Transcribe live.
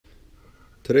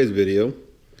Today's video,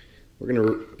 we're going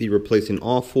to be replacing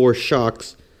all 4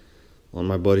 shocks on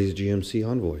my buddy's GMC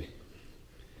Envoy.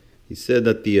 He said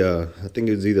that the, I think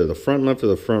it was either the front left or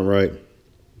the front right,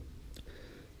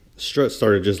 strut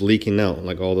started just leaking out,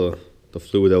 like all the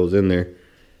fluid that was in there.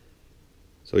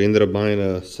 So he ended up buying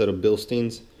a set of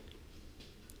Bilsteins,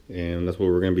 and that's what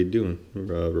we're going to be doing,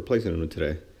 replacing them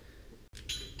today.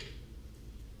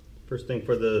 First thing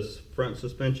for this front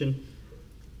suspension,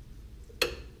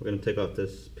 we're going to take off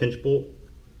this pinch bolt,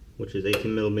 which is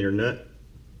 18mm nut,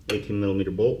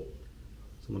 18mm bolt.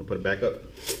 So I'm going to put it back up,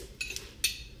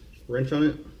 wrench on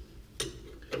it.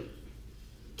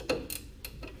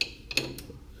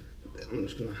 Then I'm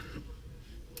just going to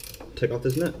take off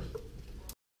this nut.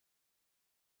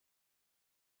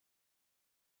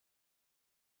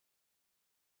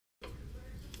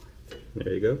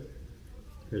 There you go.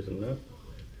 Here's the nut.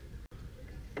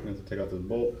 I'm going to take out this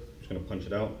bolt. I'm just going to punch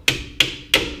it out.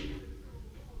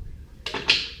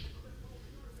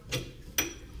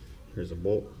 Here's a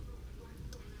bolt.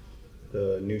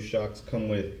 The new shocks come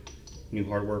with new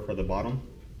hardware for the bottom,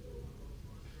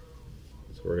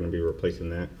 so we're going to be replacing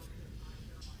that.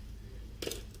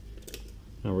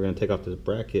 Now we're going to take off this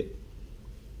bracket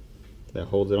that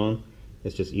holds it on.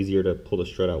 It's just easier to pull the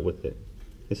strut out with it.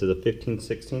 This is a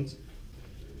 15/16. So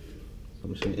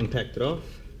I'm just going to impact it off.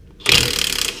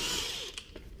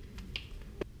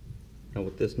 Now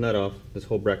with this nut off, this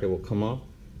whole bracket will come off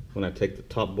when I take the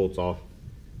top bolts off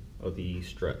of the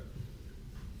strut.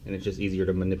 And it's just easier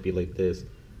to manipulate this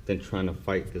than trying to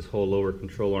fight this whole lower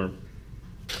control arm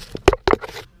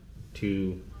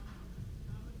to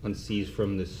unseize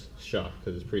from this shock,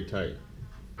 because it's pretty tight.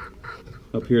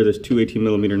 Up here there's 2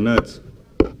 18mm nuts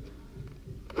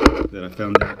that I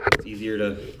found that it's easier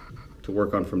to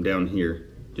work on from down here.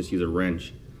 Just use a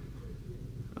wrench.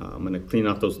 I'm going to clean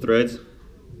off those threads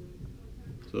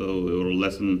so it will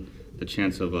lessen the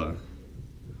chance of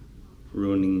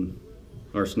ruining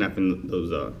or snapping those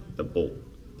the bolt,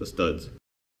 the studs.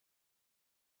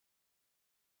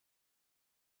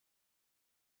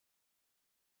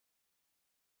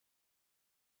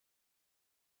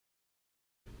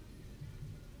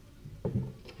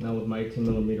 Now with my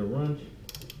 18mm wrench,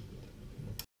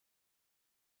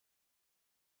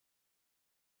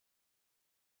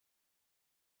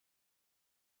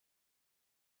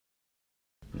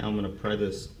 now I'm going to pry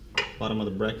this bottom of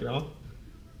the bracket off.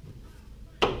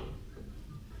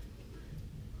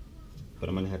 But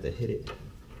I'm going to have to hit it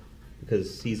because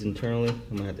it's seized internally.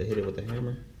 I'm going to have to hit it with a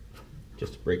hammer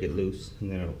just to break it loose,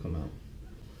 and then it'll come out.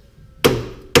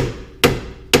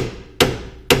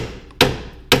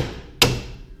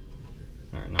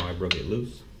 Alright, now I broke it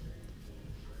loose.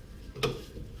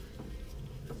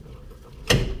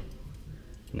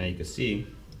 Now you can see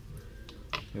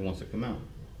it wants to come out.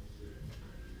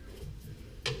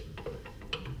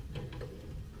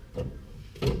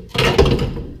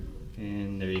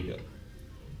 And there you go.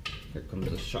 Here comes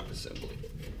the shock assembly.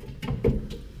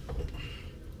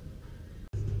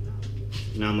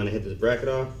 Now I'm going to hit this bracket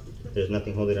off. There's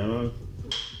nothing holding it on.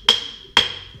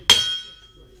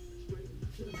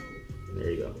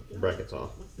 There you go. The bracket's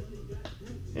off.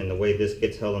 And the way this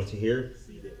gets held onto here,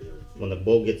 when the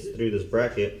bolt gets through this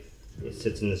bracket, it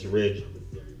sits in this ridge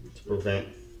to prevent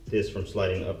this from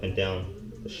sliding up and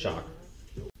down the shock.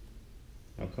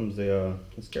 Now comes the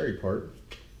scary part.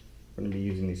 We're going to be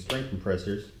using these strength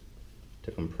compressors to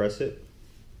compress it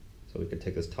so we can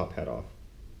take this top hat off.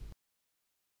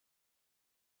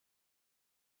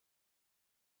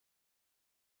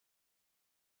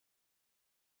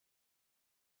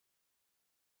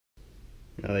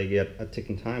 Now that you get a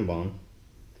ticking time bomb,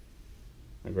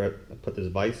 I put this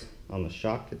vise on the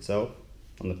shock itself,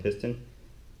 on the piston,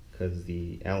 because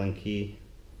the Allen key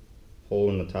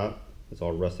hole in the top is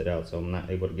all rusted out, so I'm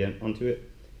not able to get onto it.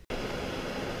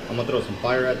 I'm going to throw some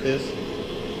fire at this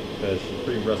because it's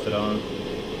pretty rusted on,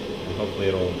 and hopefully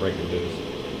it'll break it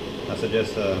loose. I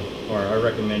suggest, or I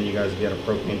recommend you guys get a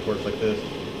propane torch like this.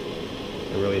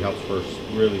 It really helps for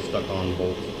really stuck on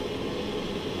bolts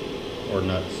or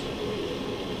nuts.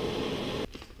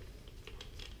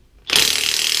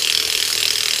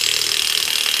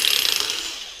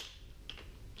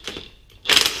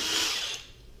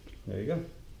 There you go.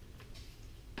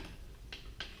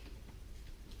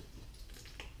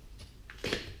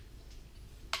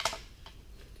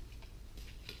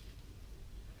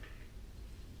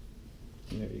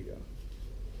 There you go.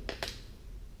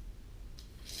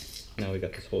 Now we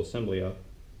got this whole assembly up.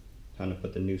 Time to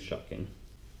put the new shock in.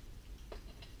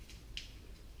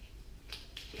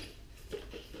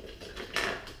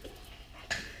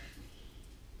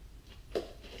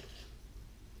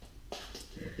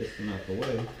 Get this one out the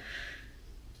way.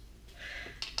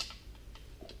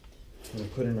 We'll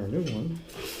put in our new one.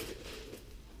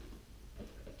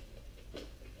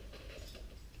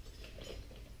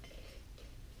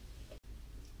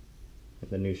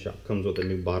 The new shock comes with a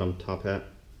new bottom top hat.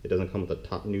 It doesn't come with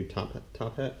a new top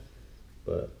hat,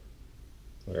 but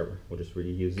whatever. We'll just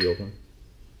reuse the old one.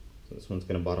 So this one's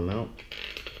gonna bottom out.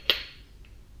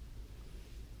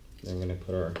 Then I'm gonna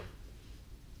put our,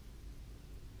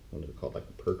 what is it called, like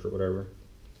a perch or whatever.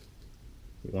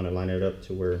 You want to line it up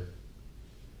to where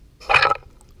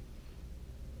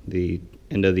the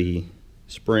end of the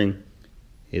spring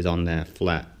is on that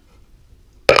flat.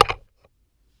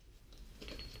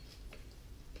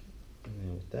 And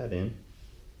then with that in,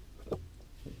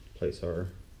 place our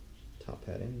top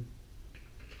hat in.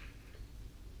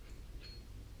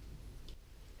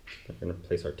 We're going to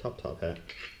place our top hat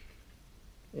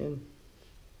in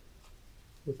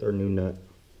with our new nut.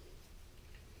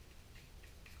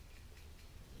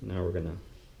 Now we're going to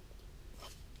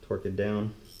torque it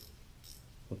down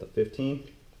with a 15,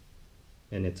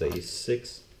 and it's a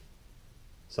size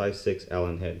 6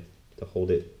 Allen head to hold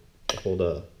the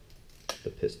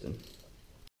piston.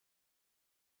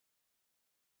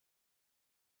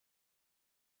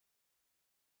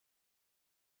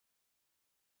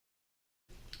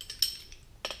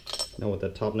 Now with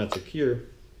that top nut secure,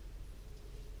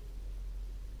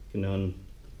 you can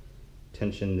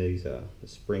untension these the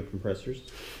spring compressors.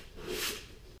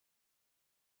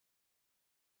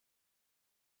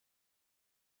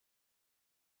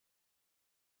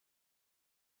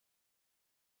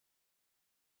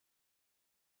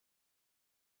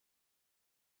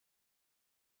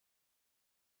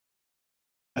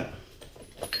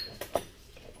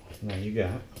 Now you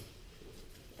got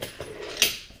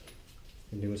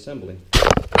a new assembly. I'll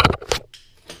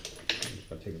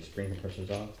take the spring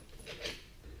compressors off.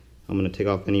 I'm going to take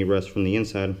off any rust from the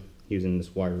inside using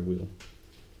this wire wheel.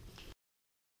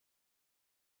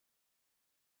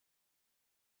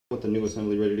 With the new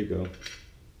assembly ready to go, I'm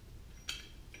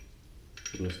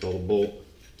going to install a bolt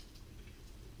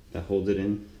that holds it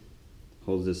in,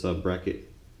 holds this bracket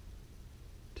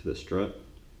to the strut,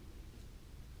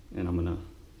 and I'm going to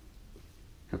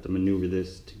have to maneuver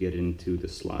this to get into the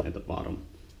slide at the bottom.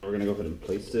 We're going to go ahead and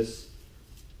place this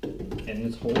in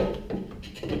this hole,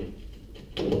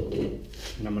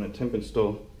 and I'm going to temp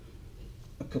install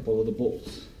a couple of the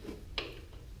bolts.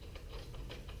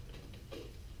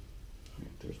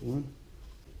 There's one,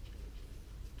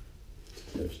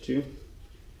 there's two.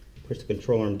 Push the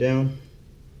control arm down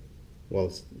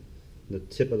while the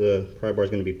tip of the pry bar is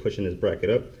going to be pushing this bracket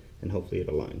up, and hopefully it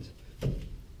aligns.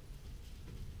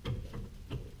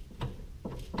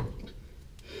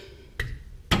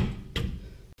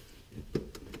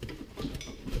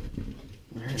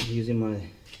 Using my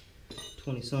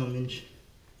 20-some inch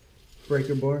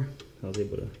breaker bar, I was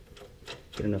able to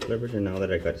get enough leverage, and now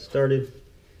that I got it started,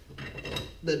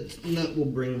 the nut will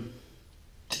bring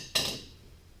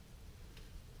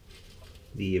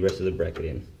the rest of the bracket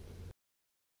in.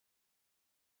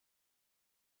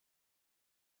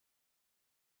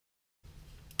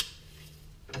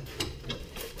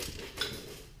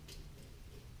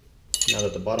 Now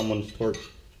that the bottom one's torqued,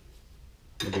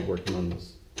 we'll be working on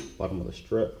this bottom of the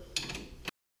strut.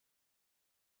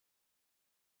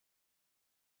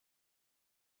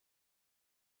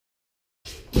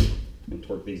 And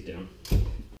torque these down.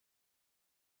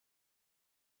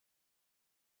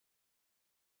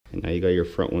 And now you got your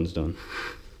front ones done.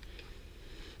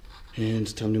 And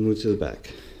it's time to move to the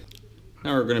back.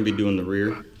 Now we're going to be doing the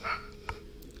rear.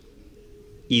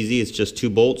 Easy, it's just 2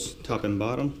 bolts, top and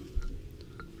bottom.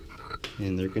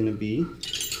 And they're going to be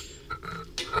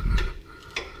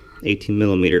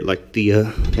 18mm, like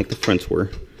the fronts were.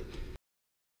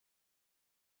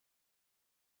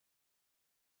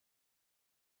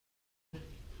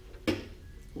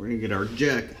 We're gonna get our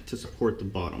jack to support the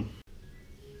bottom.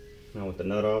 Now with the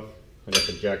nut off, I got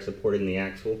the jack supporting the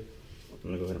axle. I'm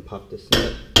gonna go ahead and pop this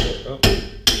nut up.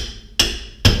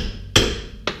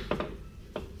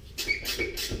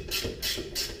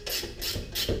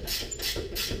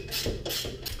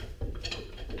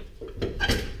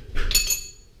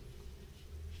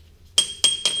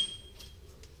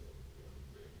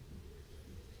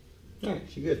 Alright,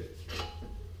 she's good.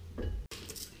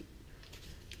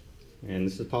 And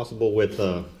this is possible with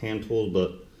hand tools,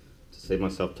 but to save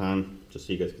myself time, just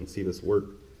so you guys can see this work,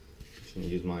 I'm just going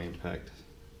to use my impact.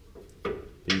 But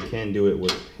you can do it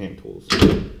with hand tools.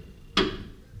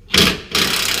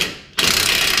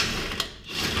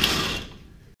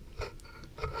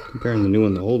 Comparing the new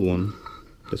and the old one,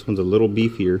 this one's a little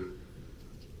beefier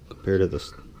compared to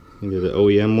this, either the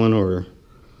OEM one or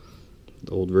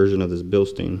the old version of this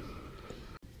Bilstein.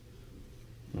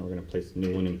 Now we're going to place the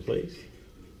new one in place.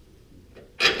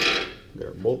 Get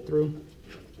our bolt through.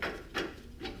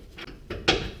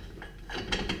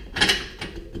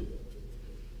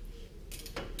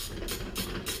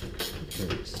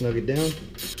 Snug it down.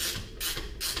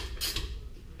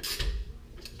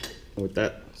 With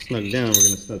that snug down, we're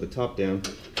going to snug the top down.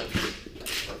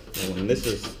 And when this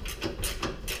is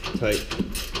tight,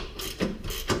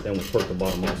 then we'll torque the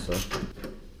bottom also.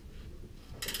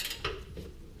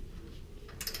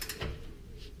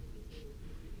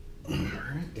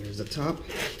 Alright, there's the top.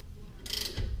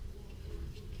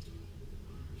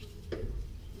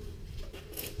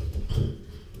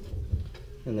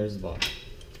 And there's the bottom.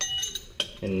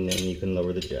 And then you can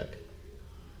lower the jack.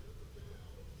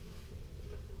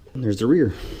 And there's the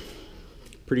rear.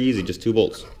 Pretty easy, just 2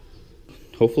 bolts.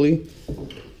 Hopefully,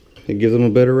 it gives them a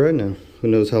better ride now. Who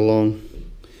knows how long,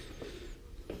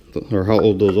 or how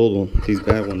old those old ones, these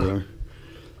bad ones are.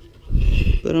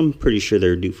 But I'm pretty sure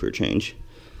they're due for a change.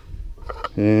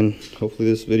 And hopefully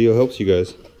this video helps you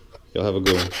guys. Y'all have a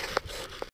good one.